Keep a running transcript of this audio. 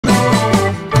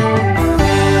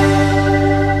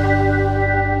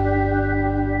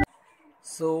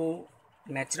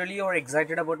Naturally, you're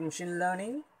excited about machine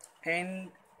learning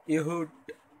and you would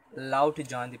love to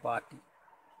join the party.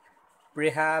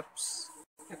 Perhaps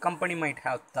a company might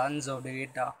have tons of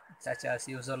data such as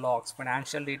user logs,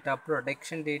 financial data,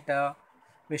 production data,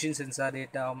 machine sensor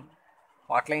data,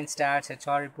 hotline stats,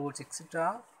 HR reports,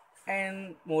 etc.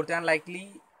 And more than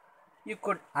likely, you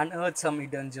could unearth some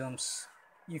hidden gems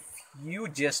if you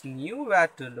just knew where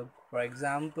to look. For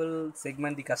example,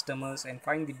 segment the customers and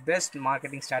find the best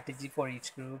marketing strategy for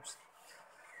each groups.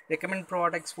 Recommend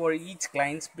products for each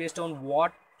clients based on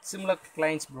what similar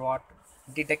clients brought.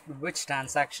 Detect which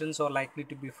transactions are likely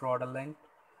to be fraudulent.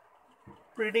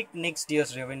 Predict next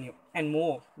year's revenue and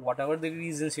more. Whatever the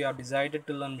reasons you have decided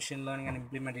to learn machine learning and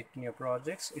implement it in your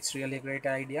projects, it's really a great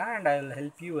idea and I'll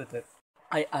help you with it.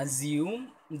 I assume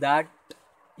that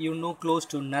you know close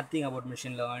to nothing about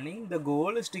machine learning. The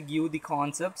goal is to give the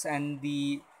concepts and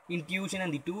the intuition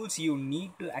and the tools you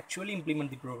need to actually implement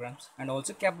the programs and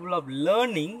also capable of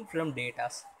learning from data.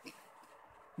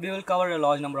 We will cover a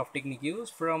large number of techniques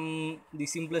from the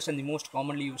simplest and the most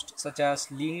commonly used, such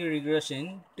as linear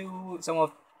regression, to some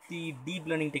of the deep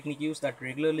learning techniques that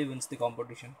regularly wins the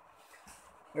competition.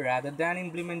 Rather than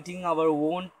implementing our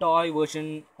own toy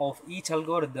version of each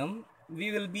algorithm,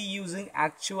 we will be using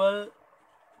actual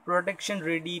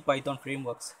production-ready Python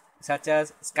frameworks such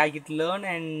as scikit-learn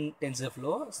and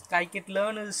TensorFlow.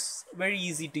 Scikit-learn is very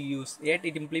easy to use, yet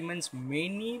it implements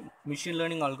many machine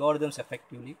learning algorithms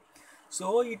effectively.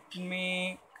 So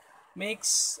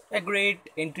makes a great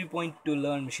entry point to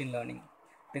learn machine learning.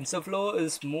 TensorFlow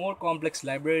is more complex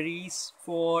libraries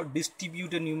for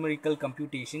distributed numerical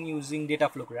computation using data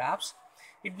flow graphs.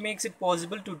 It makes it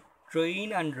possible to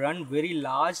train and run very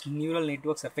large neural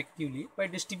networks effectively by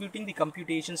distributing the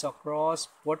computations across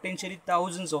potentially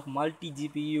thousands of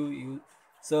multi-GPU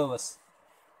servers.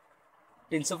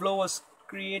 TensorFlow was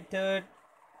created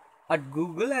at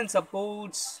Google and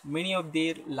supports many of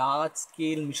their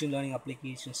large-scale machine learning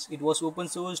applications. It was open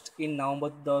sourced in November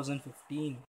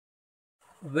 2015.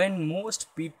 When most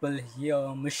people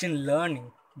hear machine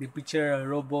learning, they picture a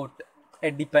robot,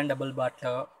 a dependable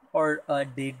butler, or a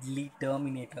deadly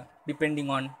terminator, depending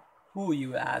on who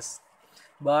you ask.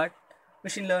 But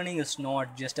machine learning is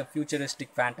not just a futuristic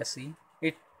fantasy,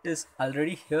 it is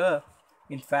already here.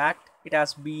 In fact, it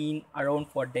has been around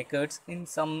for decades in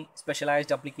some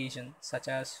specialized applications such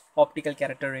as optical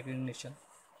character recognition.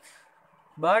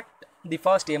 But the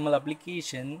first ML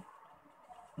application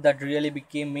that really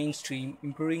became mainstream,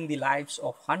 improving the lives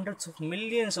of hundreds of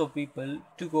millions of people,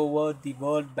 took over the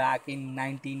world back in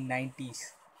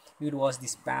 1990s. It was the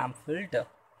spam filter.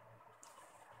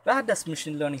 Where does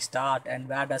machine learning start and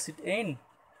where does it end?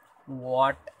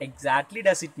 What exactly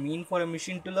does it mean for a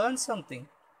machine to learn something?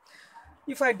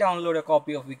 If I download a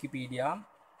copy of Wikipedia,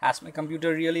 has my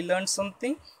computer really learned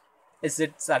something? Is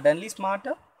it suddenly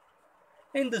smarter?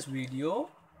 In this video,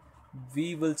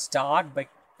 we will start by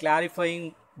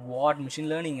clarifying what machine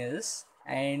learning is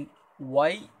and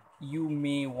why you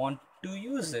may want to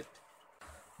use it.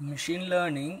 Machine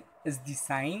learning is the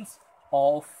science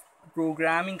of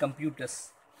programming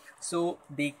computers so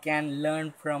they can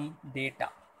learn from data.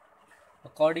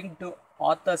 According to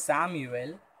Arthur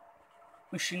Samuel,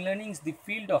 machine learning is the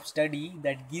field of study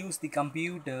that gives the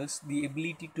computers the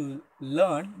ability to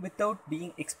learn without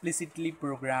being explicitly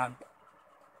programmed.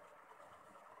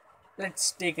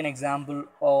 Let's take an example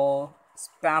of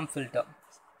spam filter.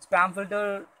 Spam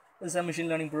filter is a machine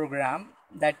learning program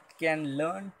that can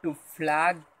learn to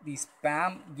flag the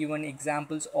spam given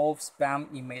examples of spam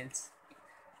emails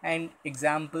and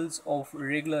examples of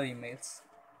regular emails.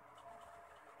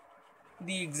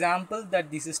 The example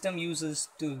that the system uses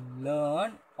to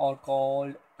learn are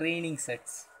called training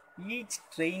sets. Each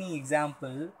training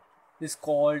example is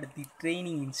called the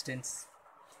training instance.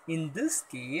 In this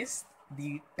case,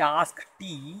 the task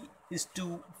T is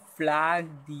to flag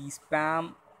the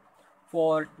spam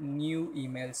for new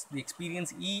emails. The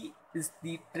experience E is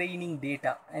the training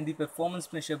data and the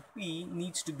performance measure P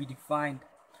needs to be defined.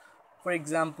 For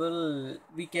example,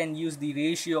 we can use the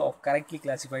ratio of correctly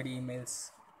classified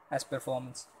emails as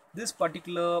performance. This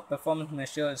particular performance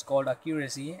measure is called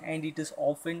accuracy and it is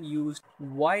often used.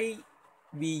 Why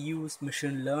we use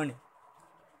machine learning?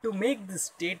 To make this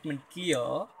statement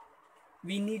clear,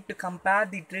 we need to compare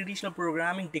the traditional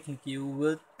programming technique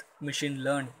with machine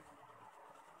learning.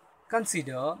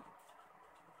 Consider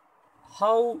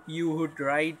how you would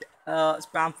write a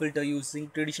spam filter using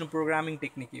traditional programming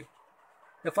technique.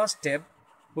 The first step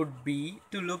would be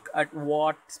to look at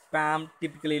what spam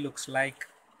typically looks like.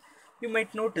 You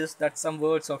might notice that some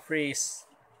words or phrase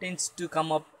tends to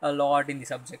come up a lot in the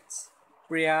subjects.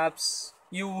 Perhaps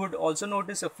You would also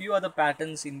notice a few other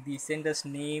patterns in the sender's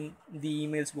name, the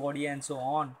email's body, and so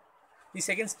on. The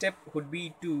second step would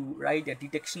be to write a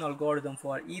detection algorithm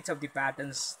for each of the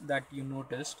patterns that you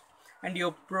noticed, and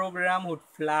your program would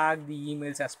flag the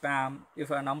emails as spam if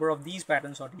a number of these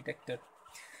patterns are detected.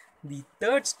 The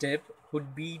third step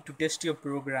would be to test your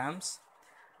programs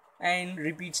and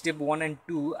repeat step 1 and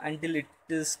 2 until it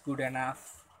is good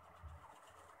enough.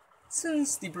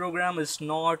 Since the program is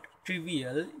not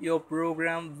trivial, your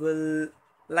program will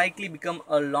likely become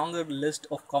a longer list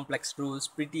of complex rules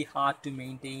pretty hard to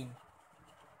maintain.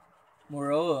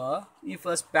 Moreover, if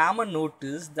a spammer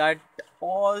notices that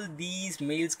all these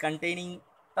mails containing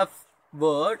a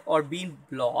word are being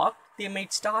blocked, they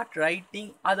might start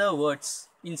writing other words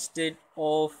instead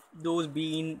of those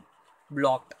being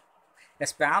blocked. A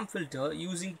spam filter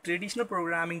using traditional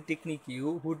programming technique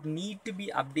would need to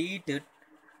be updated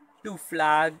to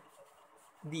flag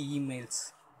the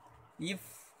emails. If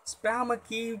spammer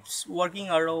keeps working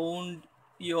around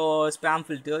your spam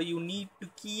filter, you need to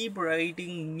keep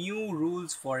writing new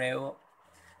rules forever.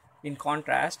 In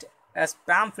contrast, a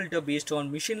spam filter based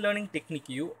on machine learning technique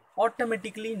you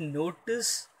automatically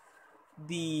notice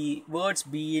the words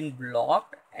being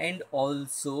blocked and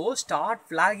also start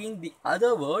flagging the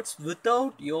other words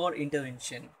without your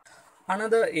intervention.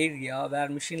 Another area where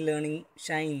machine learning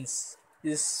shines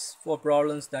is for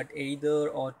problems that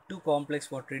either are too complex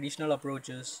for traditional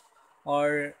approaches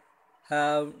or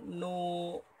have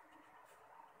no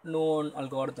known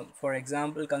algorithm. For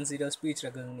example, consider speech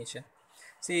recognition.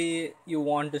 Say you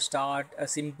want to start a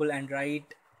simple and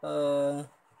write a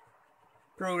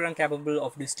program capable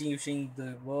of distinguishing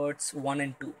the words 1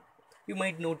 and 2. You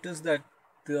might notice that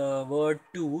the word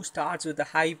 2 starts with a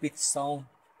high pitched sound.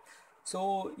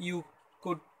 So you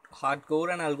could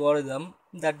hardcore an algorithm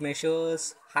that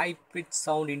measures high pitched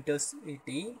sound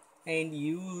intensity and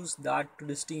use that to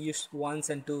distinguish ones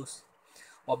and twos.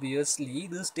 Obviously,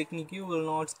 this technique will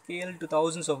not scale to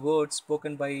thousands of words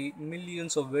spoken by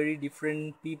millions of very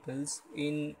different peoples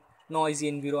in noisy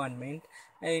environment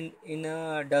and in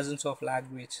dozens of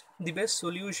languages. The best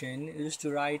solution is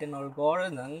to write an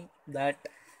algorithm that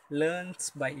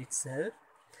learns by itself,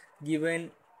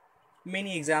 given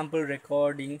many example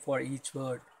recording for each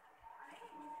word.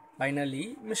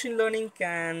 Finally, machine learning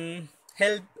can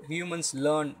help humans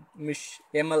learn. ML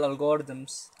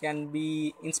algorithms can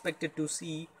be inspected to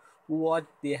see what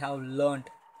they have learned.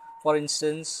 For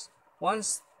instance,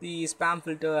 once the spam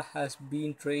filter has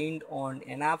been trained on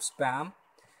enough spam,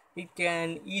 it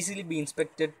can easily be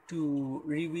inspected to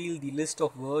reveal the list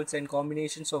of words and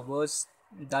combinations of words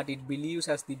that it believes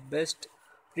as the best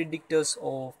predictors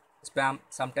of spam.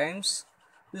 Sometimes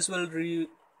this will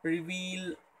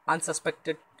reveal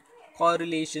unsuspected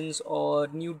correlations or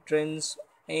new trends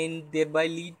and thereby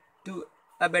lead to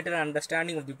a better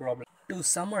understanding of the problem. To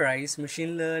summarize,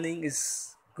 machine learning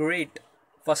is great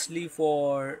firstly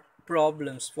for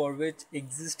problems for which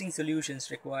existing solutions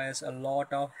requires a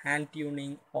lot of hand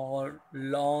tuning or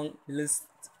long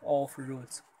lists of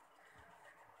rules.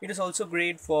 It is also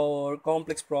great for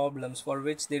complex problems for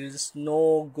which there is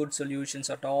no good solutions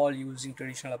at all using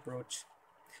traditional approach.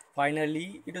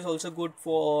 Finally, it is also good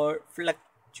for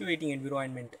fluctuating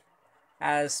environment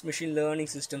as machine learning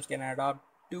systems can adapt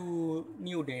to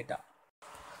new data.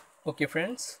 Okay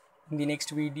friends, in the next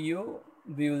video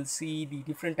we will see the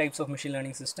different types of machine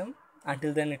learning system.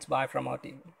 Until then, it's bye from our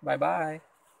team. Bye bye.